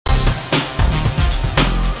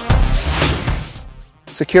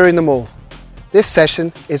securing the maul. This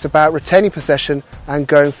session is about retaining possession and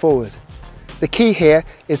going forward. The key here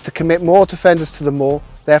is to commit more defenders to the maul,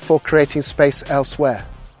 therefore creating space elsewhere.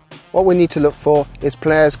 What we need to look for is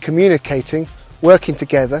players communicating, working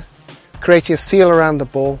together, creating a seal around the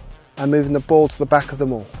ball and moving the ball to the back of the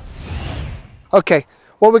maul. Okay,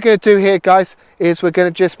 what we're going to do here, guys, is we're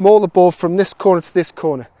going to just maul the ball from this corner to this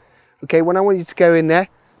corner. Okay, when I want you to go in there,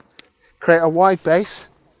 create a wide base,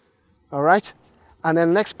 all right, and then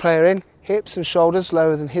the next player in, hips and shoulders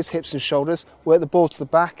lower than his hips and shoulders, work the ball to the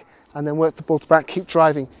back, and then work the ball to the back, keep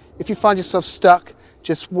driving. If you find yourself stuck,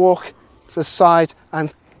 just walk to the side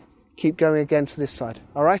and keep going again to this side,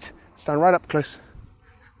 all right? Stand right up close.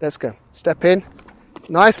 Let's go. Step in.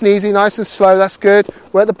 Nice and easy, nice and slow, that's good.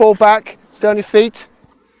 Work the ball back, stay on your feet.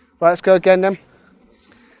 Right, let's go again then.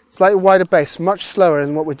 Slightly wider base, much slower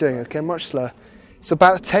than what we're doing, okay, much slower. It's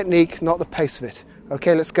about the technique, not the pace of it.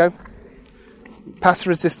 Okay, let's go. Pass the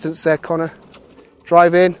resistance there, Connor.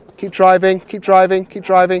 Drive in, keep driving, keep driving, keep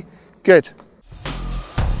driving. Good.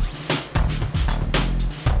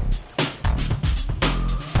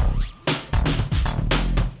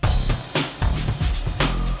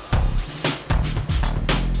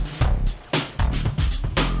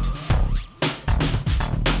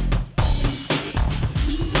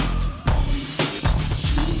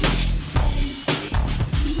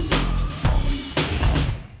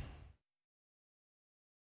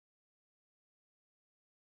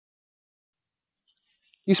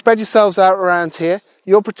 You spread yourselves out around here.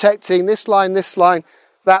 You're protecting this line,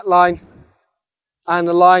 that line, and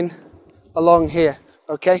the line along here.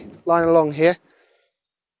 Okay, line along here.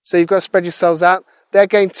 So you've got to spread yourselves out. They're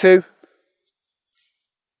going to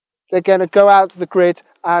go out to the grid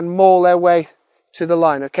and maul their way to the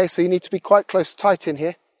line. Okay, so you need to be quite close, tight in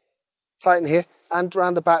here, and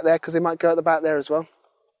around the back there because they might go at the back there as well.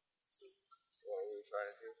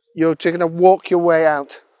 You're going to walk your way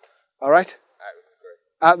out. All right.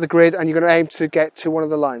 Out the grid, and you're going to aim to get to one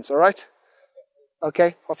of the lines, all right?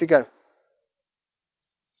 Okay, off you go.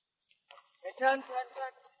 Turn.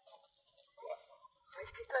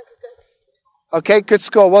 Okay, good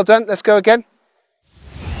score, well done. Let's go again.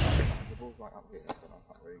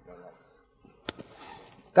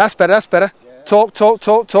 That's better, that's better. Yeah.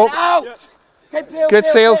 Talk. Out! Good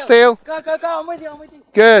seal. Go, I'm with you.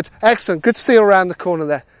 Good, excellent. Good seal around the corner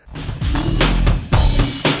there.